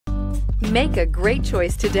Make a great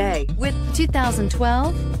choice today with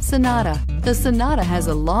 2012 Sonata. The Sonata has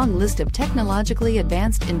a long list of technologically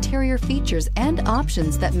advanced interior features and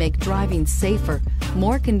options that make driving safer,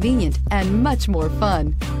 more convenient, and much more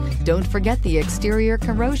fun. Don't forget the exterior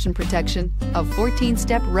corrosion protection, a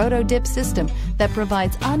 14-step roto-dip system that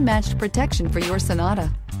provides unmatched protection for your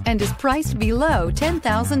Sonata and is priced below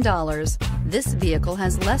 $10,000. This vehicle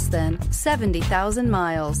has less than 70,000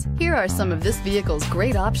 miles. Here are some of this vehicle's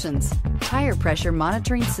great options: tire pressure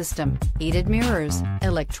monitoring system, heated mirrors,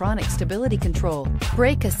 electronic stability control,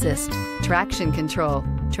 brake assist, traction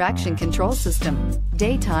control system,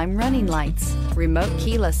 daytime running lights, remote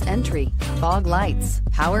keyless entry, fog lights,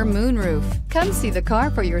 power moonroof. Come see the car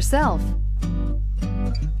for yourself.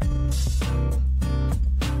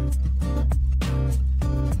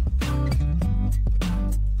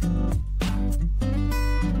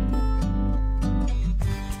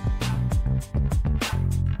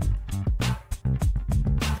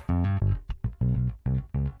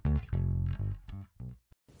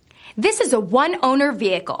 This is a one-owner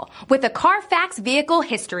vehicle with a CARFAX Vehicle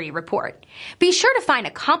History Report. Be sure to find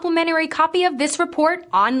a complimentary copy of this report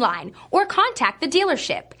online or contact the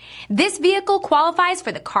dealership. This vehicle qualifies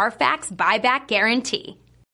for the CARFAX Buyback Guarantee.